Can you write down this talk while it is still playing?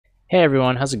Hey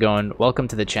everyone, how's it going? Welcome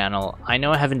to the channel. I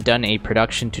know I haven't done a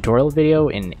production tutorial video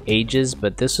in ages,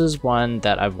 but this is one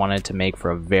that I've wanted to make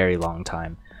for a very long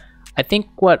time. I think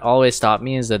what always stopped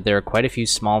me is that there are quite a few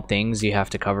small things you have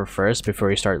to cover first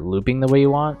before you start looping the way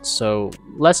you want, so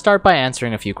let's start by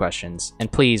answering a few questions. And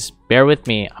please, bear with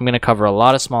me, I'm going to cover a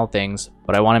lot of small things,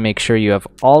 but I want to make sure you have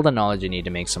all the knowledge you need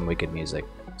to make some wicked music.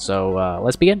 So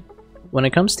let's begin. When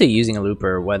it comes to using a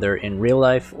looper, whether in real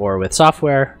life or with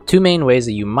software, two main ways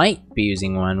that you might be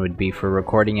using one would be for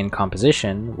recording and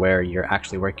composition, where you're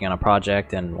actually working on a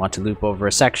project and want to loop over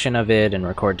a section of it and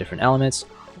record different elements,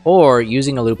 or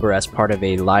using a looper as part of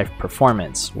a live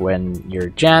performance when you're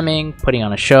jamming, putting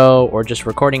on a show, or just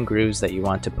recording grooves that you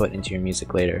want to put into your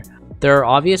music later. There are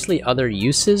obviously other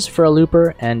uses for a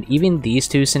looper, and even these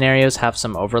two scenarios have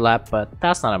some overlap, but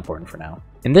that's not important for now.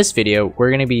 In this video, we're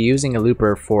going to be using a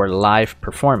looper for live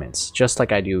performance, just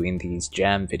like I do in these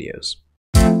jam videos.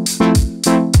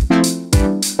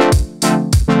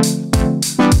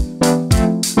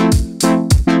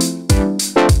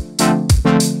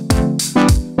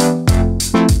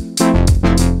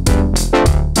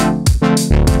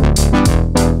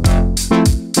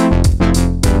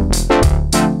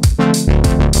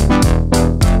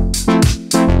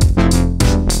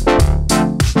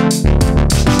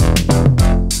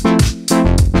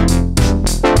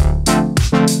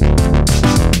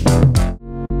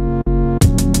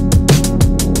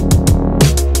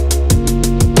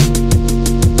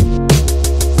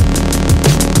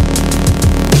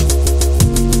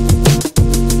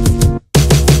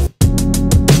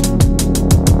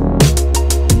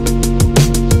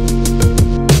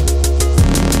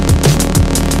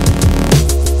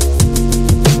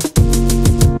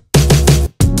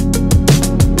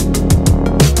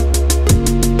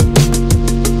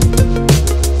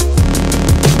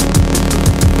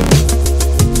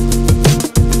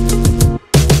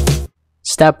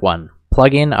 Step 1.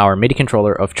 Plug in our MIDI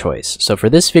controller of choice. So for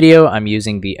this video, I'm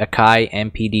using the Akai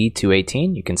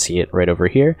MPD218. You can see it right over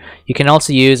here. You can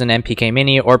also use an MPK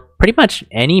mini or pretty much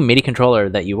any MIDI controller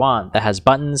that you want that has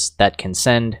buttons that can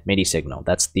send MIDI signal.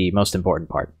 That's the most important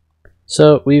part.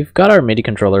 So we've got our MIDI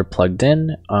controller plugged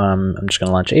in. I'm just going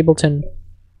to launch Ableton.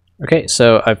 Okay,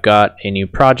 so I've got a new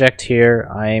project here.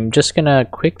 I'm just going to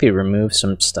quickly remove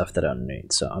some stuff that I don't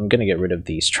need. So I'm going to get rid of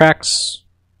these tracks.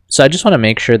 So I just want to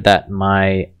make sure that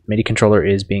my MIDI controller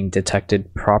is being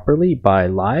detected properly by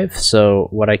live. So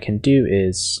what I can do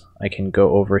is I can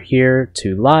go over here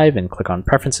to live and click on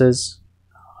preferences.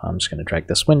 I'm just going to drag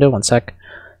this window, one sec.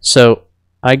 So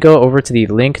I go over to the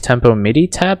link tempo MIDI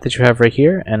tab that you have right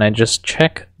here, and I just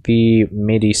check the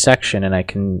MIDI section and I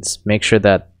can make sure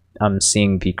that I'm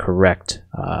seeing the correct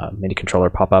MIDI controller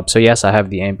pop up. So yes, I have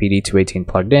the MPD218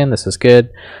 plugged in. This is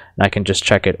good. And I can just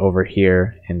check it over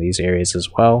here in these areas as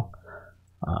well.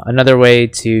 Another way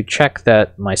to check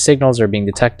that my signals are being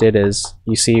detected is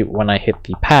you see when I hit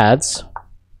the pads,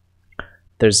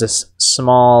 there's this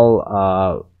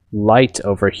small light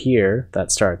over here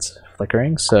that starts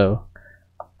flickering. So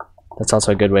that's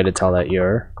also a good way to tell that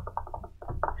your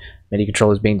MIDI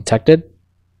controller is being detected.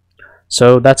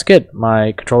 So that's good.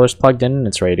 My controller's plugged in and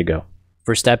it's ready to go.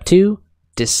 For step 2,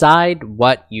 decide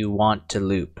what you want to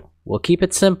loop. We'll keep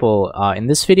it simple. In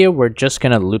this video, we're just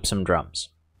going to loop some drums.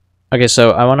 Okay, so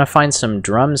I want to find some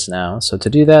drums now. So to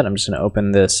do that, I'm just going to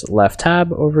open this left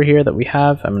tab over here that we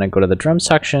have. I'm going to go to the drum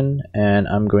section and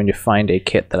I'm going to find a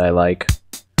kit that I like.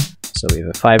 So we have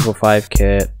a 505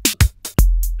 kit. I'm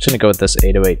just going to go with this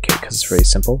 808 kit because it's very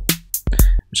simple. I'm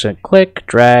just going to click,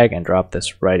 drag, and drop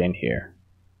this right in here.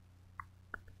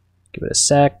 Give it a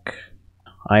sec.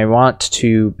 I want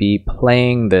to be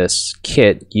playing this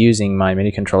kit using my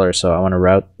MIDI controller, so I want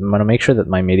to make sure that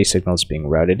my MIDI signal is being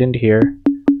routed into here.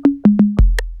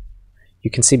 You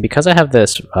can see because I have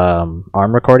this arm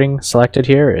recording selected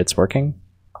here, it's working.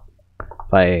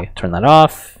 If I turn that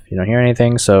off, you don't hear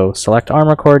anything. So select arm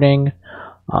recording.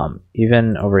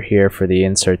 Even over here for the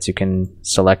inserts, you can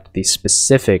select the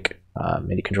specific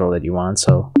MIDI controller that you want.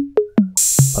 So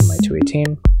on my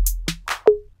 218.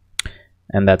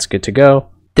 And that's good to go.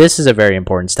 This is a very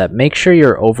important step. Make sure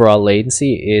your overall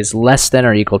latency is less than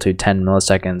or equal to 10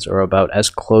 milliseconds or about as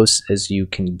close as you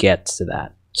can get to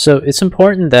that. So it's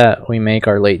important that we make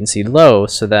our latency low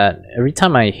so that every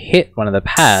time I hit one of the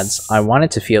pads, I want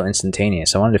it to feel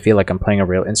instantaneous. I want it to feel like I'm playing a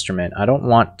real instrument. I don't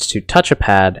want to touch a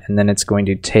pad and then it's going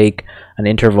to take an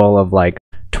interval of like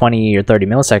 20 or 30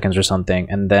 milliseconds or something,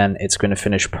 and then it's going to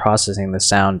finish processing the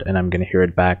sound and I'm going to hear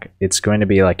it back. It's going to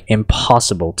be like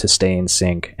impossible to stay in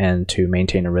sync and to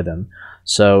maintain a rhythm.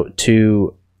 So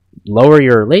to lower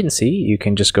your latency, you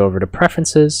can just go over to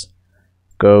preferences,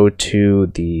 go to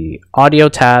the audio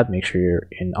tab, make sure you're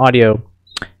in audio,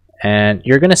 and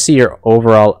you're going to see your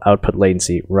overall output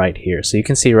latency right here. So you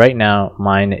can see right now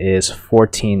mine is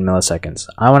 14 milliseconds.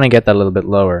 I want to get that a little bit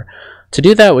lower. To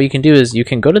do that, what you can do is you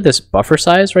can go to this buffer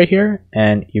size right here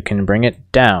and you can bring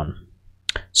it down.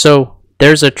 So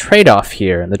there's a trade-off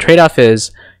here, and the trade-off is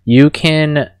you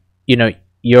can,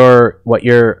 what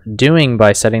you're doing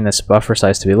by setting this buffer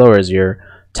size to be lower is you're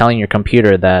telling your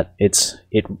computer that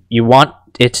you want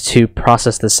it to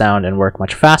process the sound and work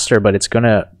much faster, but it's going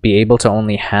to be able to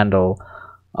only handle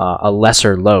a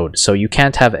lesser load. So you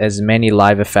can't have as many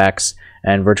live effects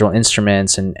and virtual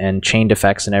instruments and chained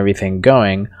effects and everything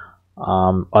going.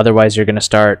 Otherwise you're going to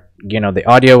start, the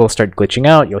audio will start glitching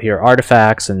out, you'll hear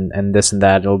artifacts and this and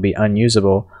that, it'll be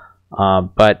unusable.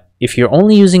 But if you're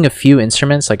only using a few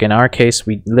instruments, like in our case,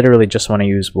 we literally just want to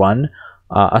use one,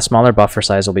 a smaller buffer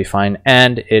size will be fine,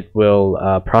 and it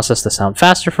will process the sound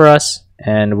faster for us,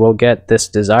 and we'll get this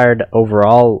desired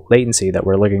overall latency that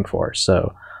we're looking for.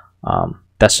 So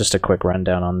that's just a quick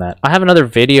rundown on that. I have another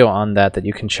video on that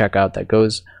you can check out that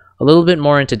goes a little bit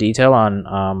more into detail on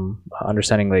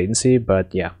understanding latency,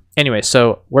 but yeah. Anyway,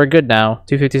 so we're good now.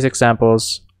 256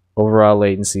 samples, overall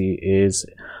latency is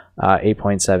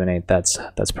 8.78.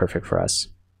 That's perfect for us.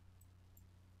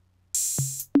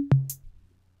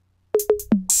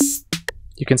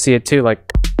 You can see it too,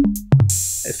 like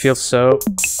it feels so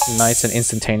nice and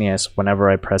instantaneous whenever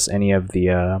I press any of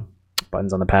the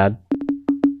buttons on the pad.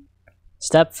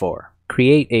 Step 4.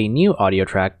 Create a new audio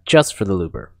track just for the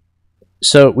looper.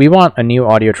 So we want a new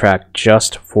audio track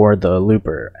just for the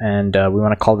looper, and we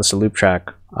want to call this a loop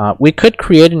track. We could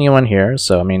create a new one here,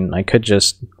 so I mean I could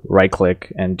just right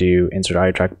click and do insert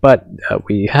audio track, but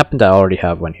we happen to already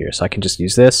have one here, so I can just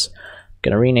use this. I'm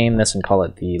gonna rename this and call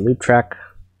it the loop track.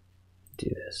 Do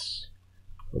this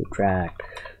loop track.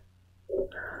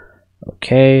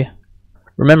 Okay,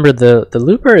 remember the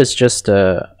looper is just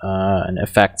an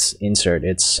effects insert.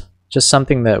 It's just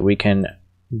something that we can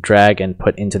drag and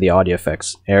put into the audio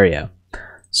effects area.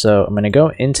 So I'm going to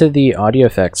go into the audio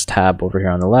effects tab over here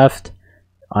on the left.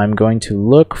 I'm going to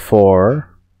look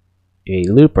for a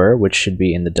looper, which should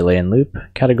be in the delay and loop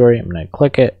category. I'm going to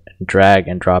click it, drag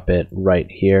and drop it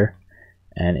right here,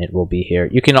 and it will be here.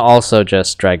 You can also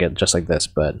just drag it just like this,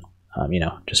 but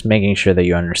just making sure that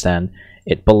you understand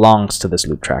it belongs to this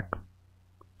loop track.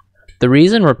 The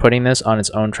reason we're putting this on its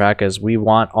own track is we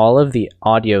want all of the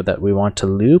audio that we want to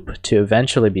loop to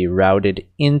eventually be routed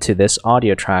into this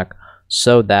audio track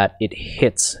so that it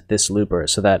hits this looper,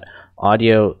 so that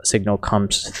audio signal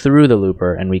comes through the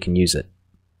looper and we can use it.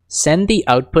 Send the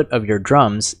output of your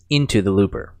drums into the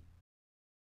looper.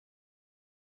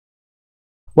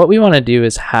 What we want to do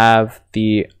is have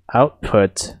the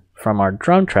output from our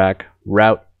drum track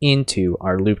route into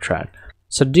our loop track.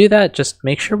 So to do that, just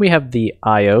make sure we have the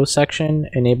I/O section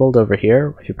enabled over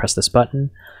here. If you press this button,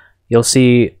 you'll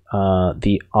see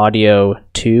the audio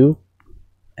to,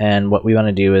 and what we want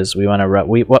to do is we want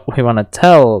to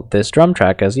tell this drum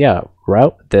track is, yeah,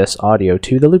 route this audio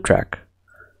to the loop track.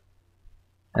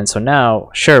 And so now,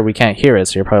 sure, we can't hear it,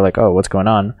 so you're probably like, oh, what's going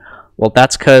on? Well,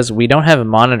 that's because we don't have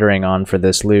monitoring on for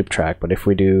this loop track, but if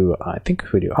we do, I think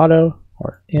if we do auto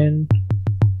or in,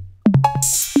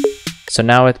 so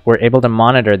now we're able to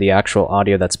monitor the actual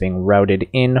audio that's being routed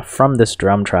in from this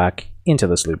drum track into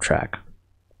this loop track.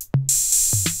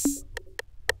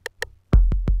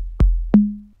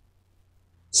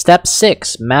 Step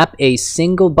 6. Map a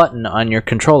single button on your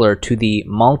controller to the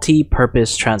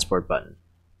multi-purpose transport button.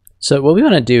 So what we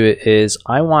want to do is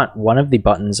I want one of the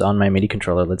buttons on my MIDI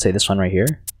controller, let's say this one right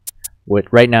here.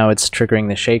 Right now it's triggering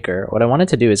the shaker. What I wanted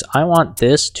to do is I want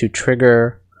this to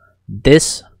trigger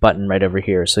this button right over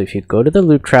here. So if you go to the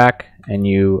loop track and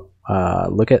you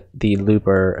look at the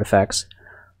looper effects,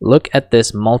 look at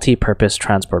this multi-purpose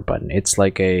transport button. It looks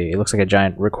like a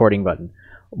giant recording button.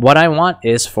 What I want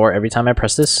is for every time I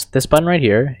press this button right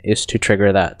here is to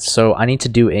trigger that. So I need to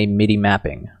do a MIDI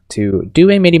mapping. To do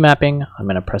a MIDI mapping, I'm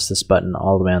going to press this button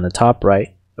all the way on the top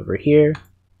right over here.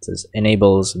 It says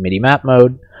enables MIDI map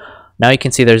mode. Now you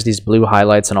can see there's these blue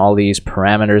highlights and all these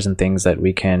parameters and things that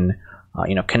we can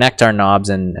connect our knobs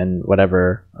and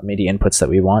whatever MIDI inputs that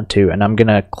we want to. And I'm going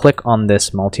to click on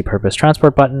this multi-purpose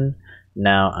transport button.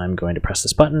 Now I'm going to press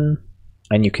this button,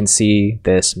 and you can see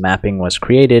this mapping was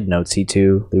created, node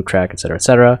C2, loop track, etc.,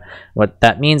 etc. What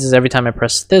that means is every time I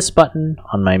press this button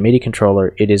on my MIDI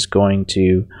controller, it is going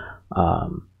to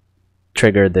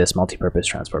trigger this multi-purpose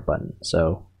transport button.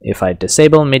 So if I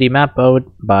disable MIDI map mode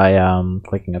by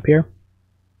clicking up here,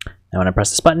 now when I press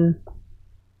this button,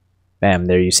 bam,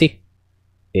 there you see.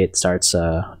 It starts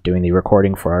doing the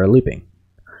recording for our looping.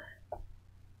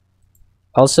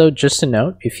 Also, just to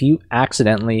note, if you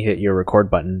accidentally hit your record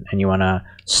button and you want to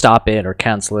stop it or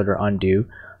cancel it or undo,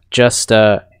 just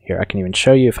here, I can even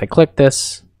show you. If I click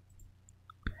this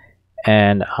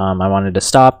and I wanted to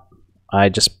stop, I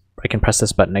can press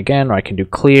this button again, or I can do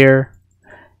clear.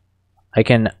 I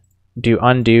can do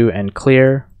undo and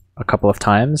clear a couple of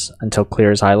times until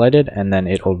clear is highlighted, and then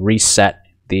it will reset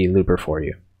the looper for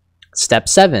you. Step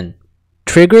 7,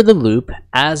 trigger the loop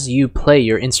as you play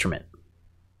your instrument.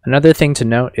 Another thing to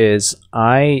note is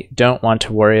I don't want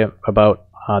to worry about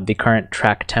the current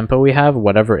track tempo we have,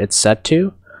 whatever it's set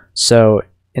to. So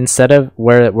instead of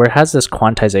where it has this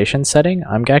quantization setting,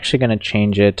 I'm actually going to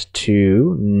change it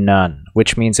to none,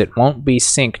 which means it won't be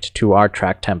synced to our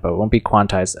track tempo. It won't be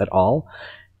quantized at all.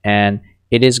 And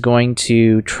it is going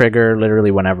to trigger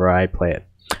literally whenever I play it.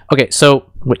 Okay,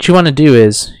 so what you want to do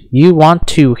is you want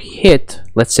to hit,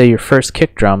 let's say, your first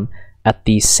kick drum at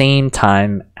the same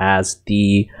time as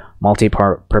the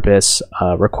multi-purpose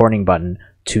recording button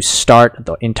to start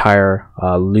the entire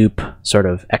loop sort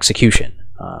of execution.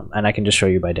 And I can just show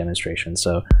you by demonstration.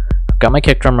 So I've got my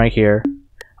kick drum right here.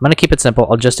 I'm going to keep it simple.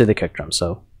 I'll just do the kick drum.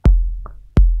 So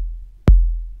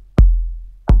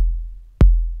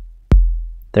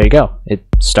there you go. It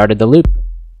started the loop.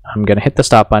 I'm going to hit the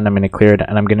stop button. I'm going to clear it,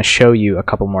 and I'm going to show you a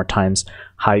couple more times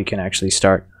how you can actually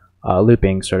start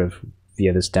looping sort of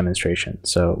via this demonstration.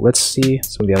 So let's see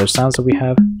some of the other sounds that we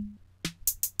have.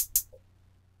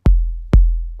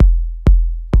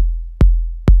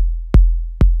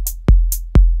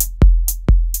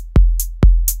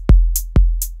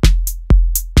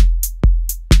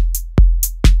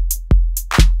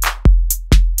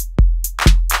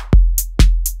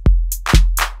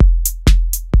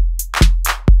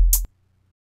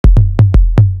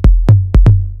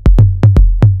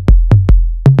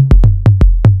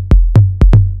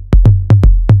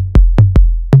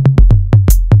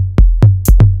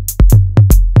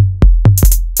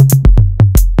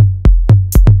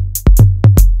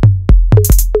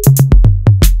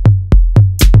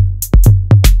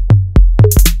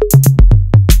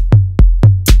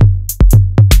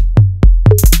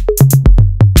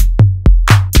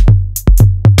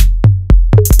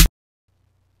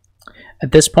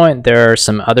 At this point, there are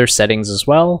some other settings as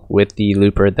well with the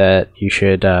looper that you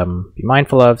should be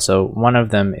mindful of. So one of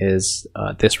them is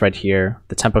this right here,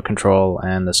 the tempo control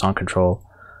and the song control.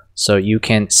 So you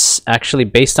can actually,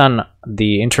 based on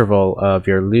the interval of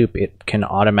your loop, it can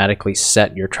automatically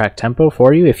set your track tempo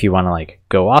for you if you want to like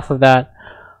go off of that.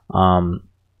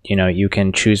 You know, you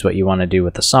can choose what you want to do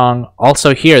with the song.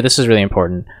 Also here, this is really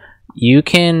important. You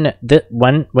can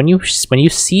when you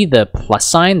see the plus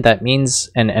sign, that means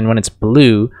and when it's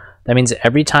blue, that means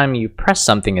every time you press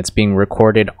something, it's being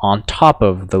recorded on top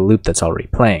of the loop that's already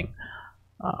playing.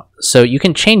 So you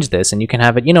can change this, and you can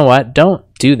have it, you know what, don't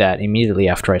do that immediately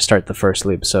after I start the first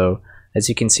loop. So as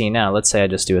you can see now, let's say I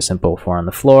just do a simple 4 on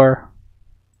the floor.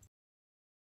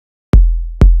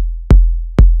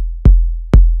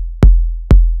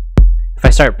 If I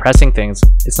start pressing things,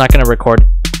 it's not going to record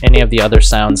any of the other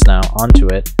sounds now onto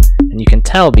it, and you can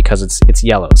tell because it's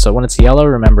yellow. So when it's yellow,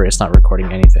 remember it's not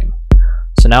recording anything.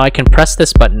 So now I can press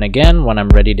this button again when I'm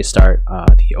ready to start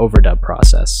the overdub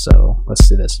process. So let's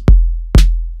do this.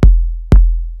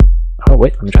 Oh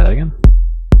wait, let me try that again.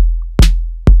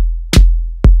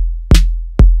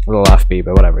 A little offbeat,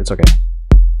 but whatever, it's okay.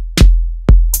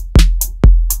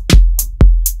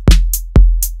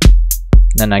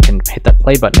 Then I can hit that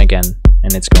play button again,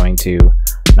 and it's going to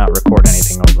not record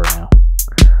anything over now.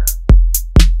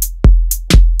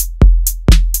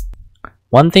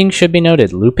 One thing should be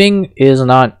noted, looping is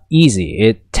not easy.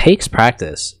 It takes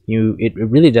practice. It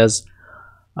really does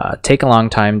take a long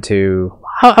time to,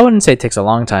 I wouldn't say it takes a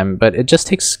long time, but it just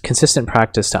takes consistent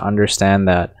practice to understand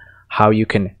that how you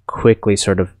can quickly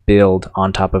sort of build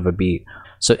on top of a beat.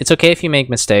 So it's okay if you make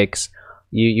mistakes.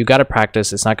 You got to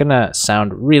practice. It's not going to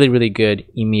sound really, really good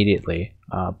immediately,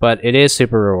 but it is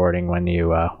super rewarding when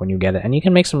you get it, and you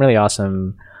can make some really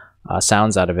awesome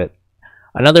sounds out of it.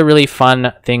 Another really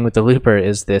fun thing with the looper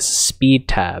is this speed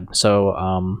tab.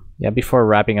 So yeah, before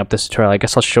wrapping up this tutorial, I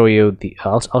guess I'll show you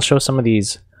I'll show some of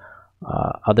these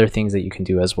other things that you can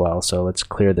do as well. So let's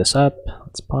clear this up.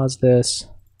 Let's pause this.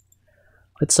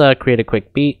 Let's create a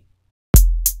quick beat.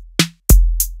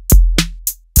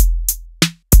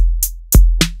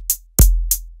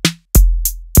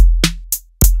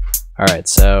 Alright,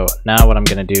 so now what I'm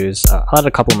going to do is I'll add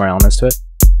a couple more elements to it.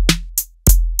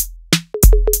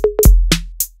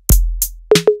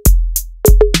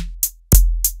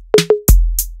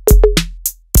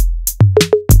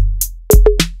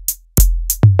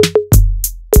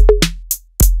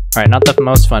 Alright, not the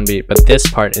most fun beat, but this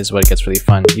part is what gets really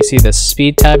fun. You see this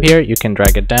speed tab here, you can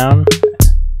drag it down.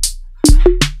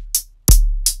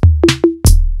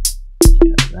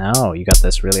 Now you got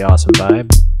this really awesome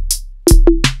vibe.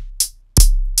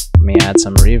 Let me add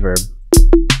some reverb.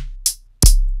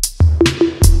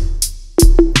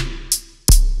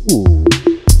 Ooh.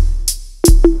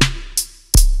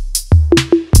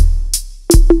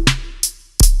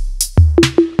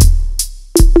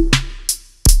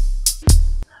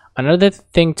 Another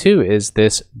thing too is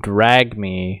this drag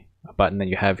me button that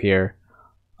you have here.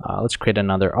 Let's create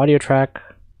another audio track.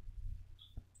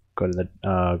 Go to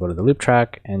the loop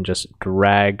track and just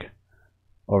drag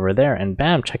over there, and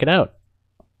bam, check it out.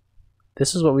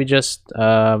 This is what we just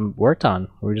worked on.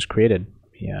 We just created.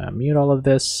 Yeah, mute all of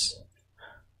this.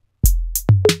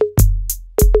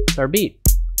 It's our beat.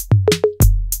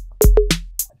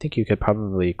 I think you could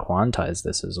probably quantize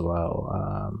this as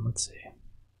well. Let's see.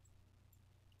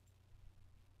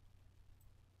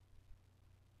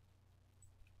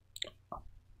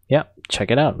 Yep,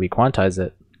 check it out. We quantized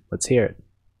it. Let's hear it.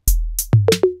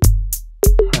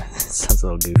 Sounds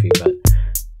a little goofy, but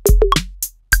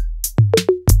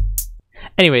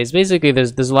anyways, basically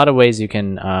there's a lot of ways you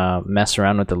can mess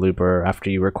around with the looper after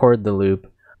you record the loop.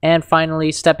 And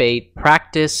finally, step 8,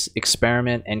 practice,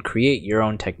 experiment, and create your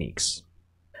own techniques.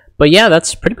 But yeah,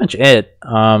 that's pretty much it.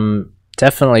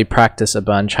 Definitely practice a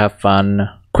bunch, have fun.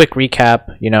 Quick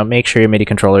recap, you know, make sure your MIDI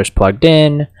controller is plugged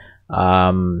in.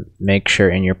 Make sure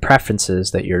in your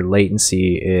preferences that your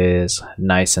latency is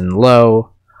nice and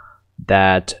low,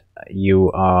 that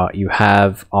you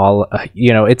have all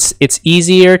you know, it's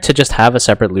easier to just have a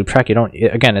separate loop track. You don't,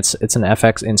 again, it's an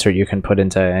FX insert you can put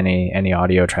into any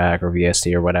audio track or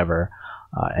VST or whatever,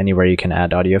 anywhere you can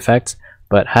add audio effects.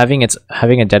 But having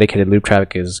a dedicated loop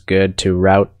track is good to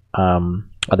route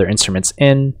other instruments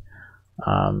in,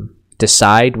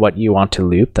 decide what you want to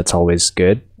loop. That's always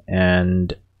good.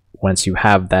 And once you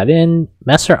have that in,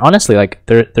 mess around. Honestly, like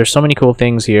there's so many cool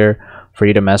things here for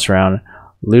you to mess around.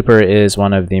 Looper is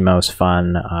one of the most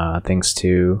fun things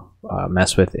to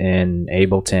mess with in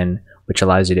Ableton, which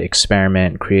allows you to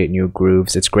experiment, create new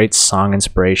grooves. It's great song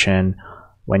inspiration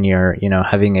when you're, you know,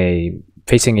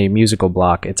 facing a musical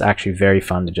block. It's actually very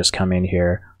fun to just come in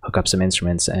here, hook up some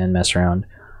instruments, and mess around.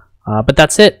 But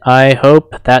that's it. I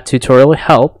hope that tutorial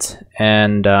helped,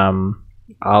 and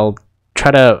I'll try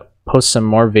to post some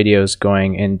more videos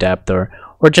going in depth or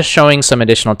just showing some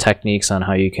additional techniques on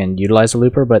how you can utilize a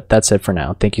looper. But that's it for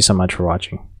now. Thank you so much for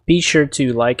watching. Be sure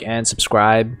to like and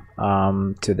subscribe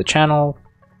to the channel.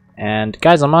 And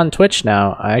guys, I'm on Twitch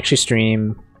now. I actually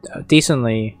stream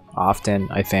decently often,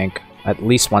 I think, at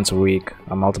least once a week,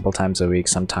 multiple times a week,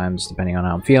 sometimes depending on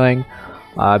how I'm feeling.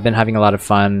 I've been having a lot of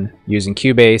fun using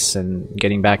Cubase and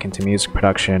getting back into music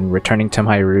production, returning to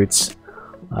my roots.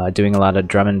 Doing a lot of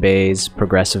drum and bass,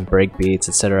 progressive break beats,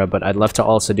 etc. But I'd love to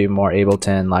also do more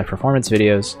Ableton live performance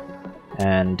videos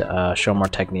and show more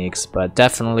techniques. But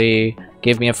definitely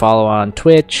give me a follow on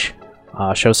Twitch,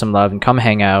 show some love, and come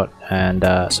hang out. And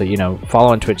so, you know,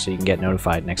 follow on Twitch so you can get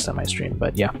notified next time I stream.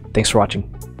 But yeah, thanks for watching.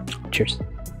 Cheers.